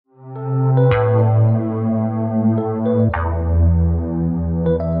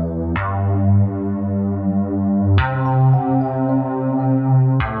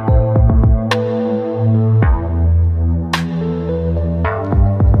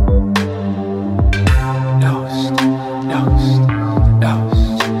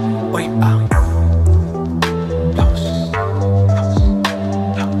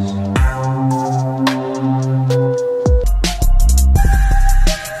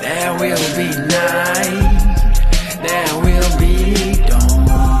will be night, there will be dawn.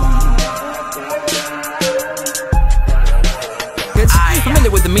 It's familiar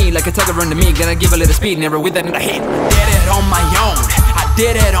with me, like a tugger under me. Gonna give a little speed, never with that in the heat. Did it on my own, I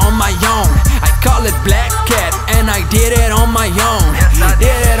did it on my own. I call it Black Cat, and I did it on my own.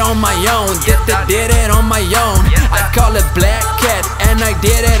 Did it on my own, did it on my own. I call it Black Cat, and I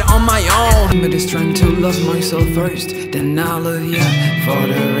did it on my own. I'm just trying to love myself first, then I'll love ya for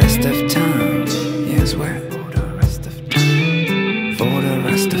the rest of time. Yeah, I swear. For the rest of time. For the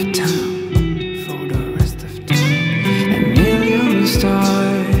rest of time. For the rest of time.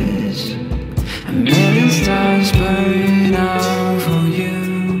 A million stars burn out for you,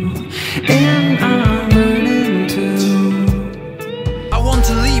 and I'm burning too. I want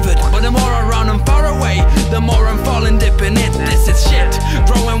to leave it, but the more I run I'm far away, the more I'm falling deep in it. This is shit,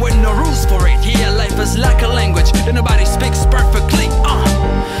 growing with no rules for it. Here life is like a language that nobody speaks perfectly.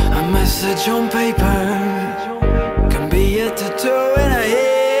 A message on paper can be a tattoo in a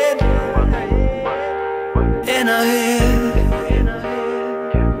head, in a head.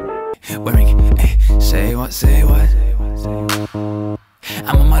 Wearing, hey, say what, say what.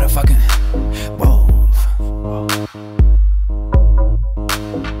 I'm a motherfucking wolf.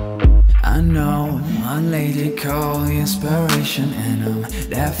 I know a lady called inspiration, and I'm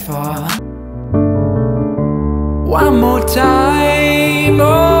that far. One more time,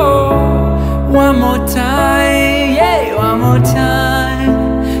 oh, one more time, yeah, one more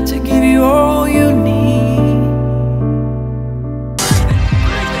time, to give you all you need.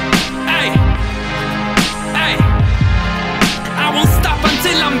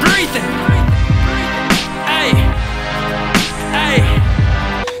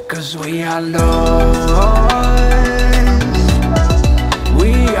 Cause we are lost,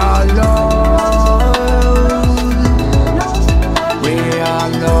 we are lost, we are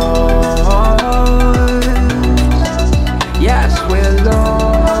lost, yes we're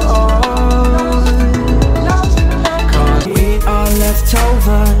lost. Cause we are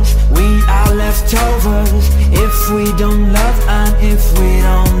leftovers, we are leftovers. If we don't love and if we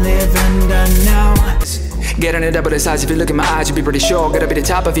don't live in the now. Getting it up with the size, if you look in my eyes, you'll be pretty sure. Gotta be the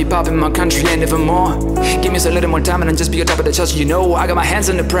top of hip-hop in my country and even more. Give me a little more time and I'll just be on top of the charts. You know, I got my hands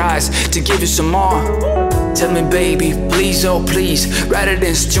on the prize to give you some more. Tell me baby, please, oh please, rather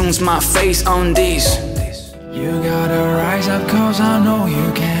than tunes my face on these. You gotta rise up cause I know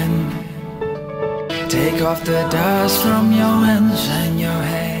you can. Take off the dust from your hands and your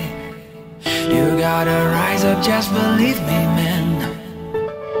head. You gotta rise up, just believe me man.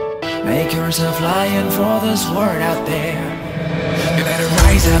 Make yourself lion for this word out there. You gotta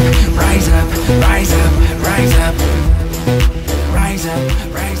rise up, rise up, rise up, rise up, rise up,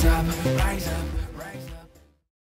 rise up, rise up.